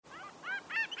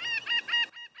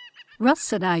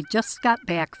Russ and I just got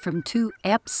back from 2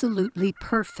 absolutely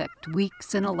perfect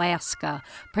weeks in Alaska,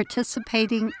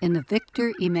 participating in a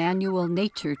Victor Emanuel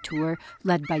nature tour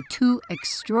led by 2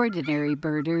 extraordinary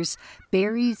birders,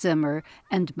 Barry Zimmer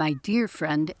and my dear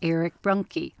friend Eric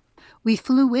Brunke. We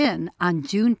flew in on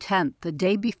June 10th, the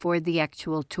day before the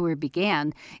actual tour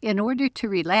began, in order to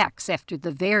relax after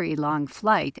the very long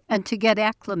flight and to get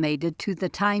acclimated to the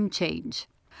time change.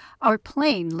 Our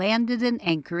plane landed in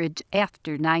Anchorage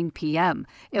after 9 p.m.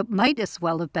 It might as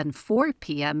well have been 4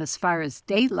 p.m. as far as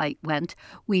daylight went.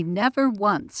 We never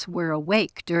once were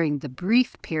awake during the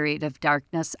brief period of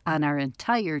darkness on our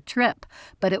entire trip,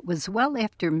 but it was well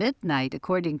after midnight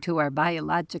according to our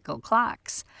biological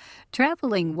clocks.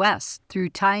 Traveling west through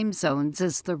time zones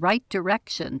is the right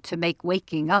direction to make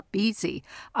waking up easy.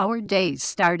 Our days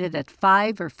started at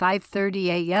 5 or 5:30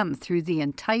 a.m. through the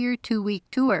entire 2-week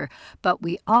tour, but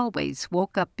we always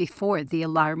woke up before the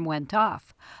alarm went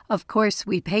off. Of course,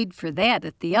 we paid for that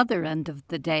at the other end of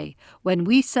the day. When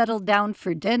we settled down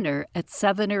for dinner at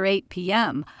 7 or 8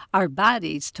 p.m., our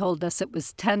bodies told us it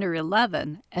was 10 or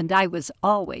 11, and I was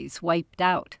always wiped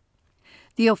out.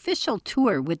 The official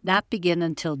tour would not begin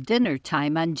until dinner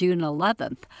time on June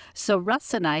 11th, so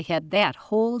Russ and I had that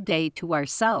whole day to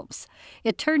ourselves.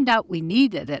 It turned out we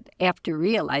needed it after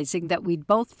realizing that we'd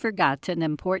both forgotten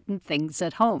important things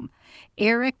at home.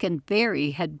 Eric and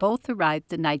Barry had both arrived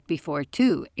the night before,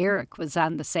 too. Eric was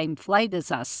on the same flight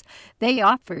as us. They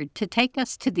offered to take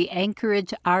us to the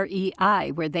Anchorage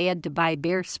REI, where they had to buy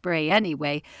bear spray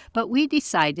anyway, but we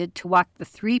decided to walk the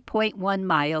 3.1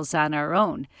 miles on our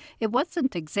own. It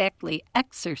wasn't exactly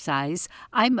exercise.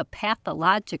 I'm a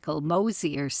pathological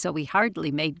mosier, so we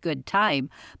hardly made good time,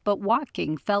 but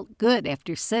walking felt good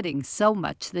after sitting so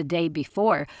much the day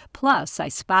before. Plus, I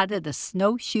spotted a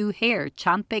snowshoe hare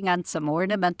chomping on some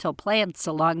ornamental plants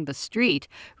along the street,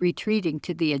 retreating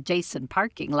to the adjacent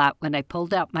parking lot when I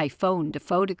pulled out my phone to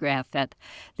photograph it.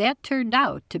 That turned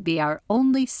out to be our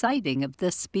only sighting of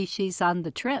this species on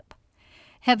the trip.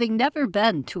 Having never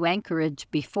been to Anchorage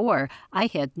before, I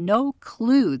had no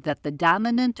clue that the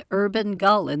dominant urban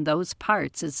gull in those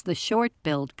parts is the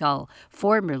short-billed gull,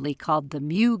 formerly called the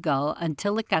mew gull,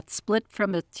 until it got split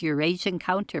from its Eurasian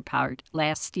counterpart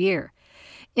last year.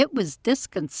 It was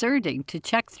disconcerting to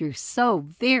check through so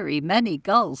very many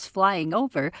gulls flying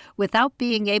over without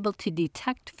being able to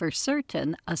detect for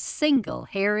certain a single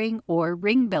herring or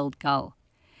ring-billed gull.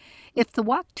 If the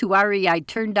walk to REI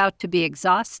turned out to be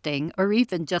exhausting or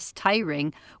even just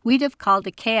tiring, we'd have called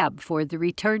a cab for the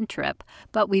return trip,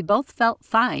 but we both felt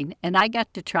fine, and I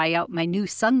got to try out my new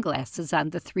sunglasses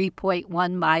on the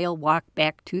 3.1-mile walk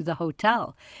back to the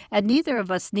hotel, and neither of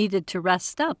us needed to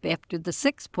rest up after the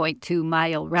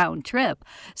 6.2-mile round trip,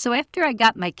 so after I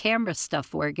got my camera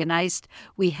stuff organized,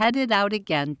 we headed out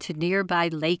again to nearby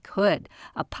Lake Hood,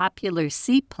 a popular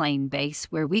seaplane base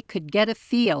where we could get a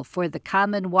feel for the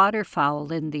common waterfowl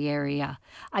in the area.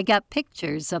 I got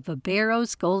pictures of a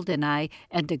Barrow's goldeneye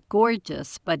and a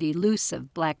gorgeous but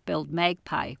elusive black-billed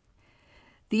magpie.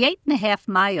 The 8.5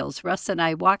 miles Russ and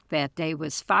I walked that day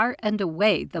was far and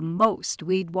away the most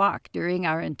we'd walked during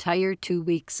our entire 2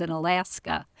 weeks in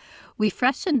Alaska. We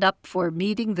freshened up for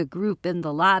meeting the group in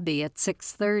the lobby at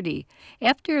 6:30.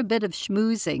 After a bit of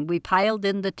schmoozing, we piled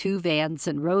in the 2 vans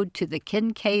and rode to the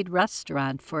Kincaid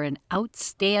restaurant for an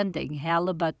outstanding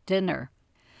halibut dinner.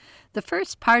 The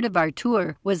first part of our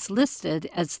tour was listed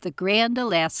as the Grand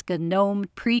Alaska Nome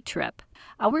pre-trip.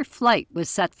 Our flight was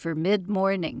set for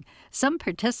mid-morning. Some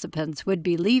participants would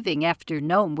be leaving after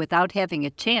Nome without having a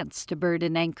chance to bird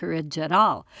in Anchorage at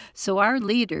all, so our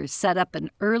leaders set up an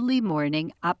early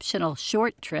morning optional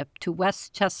short trip to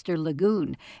Westchester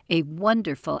Lagoon, a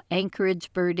wonderful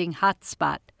Anchorage birding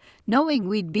hotspot. Knowing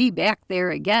we'd be back there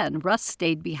again, Russ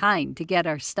stayed behind to get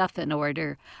our stuff in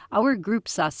order. Our group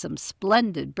saw some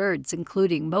splendid birds,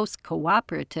 including most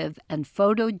cooperative and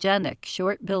photogenic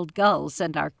short-billed gulls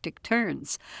and Arctic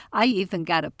terns. I even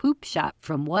got a poop shot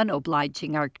from one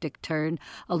obliging Arctic tern,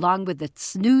 along with its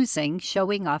snoozing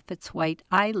showing off its white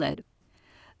eyelid.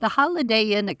 The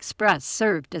Holiday Inn Express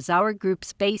served as our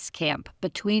group's base camp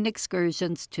between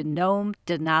excursions to Nome,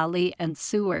 Denali, and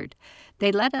Seward.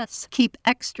 They let us keep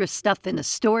extra stuff in a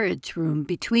storage room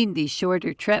between these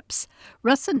shorter trips.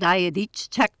 Russ and I had each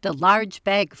checked a large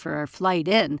bag for our flight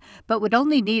in, but would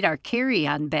only need our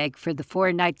carry-on bag for the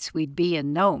 4 nights we'd be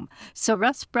in Nome. So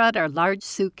Russ brought our large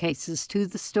suitcases to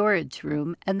the storage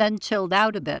room and then chilled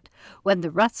out a bit. When the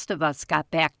rest of us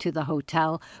got back to the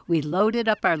hotel, we loaded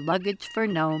up our luggage for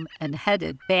Nome and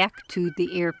headed back to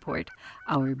the airport.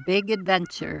 Our big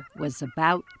adventure was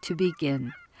about to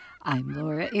begin. I'm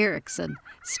Laura Erickson,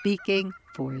 speaking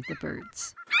for the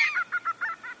birds.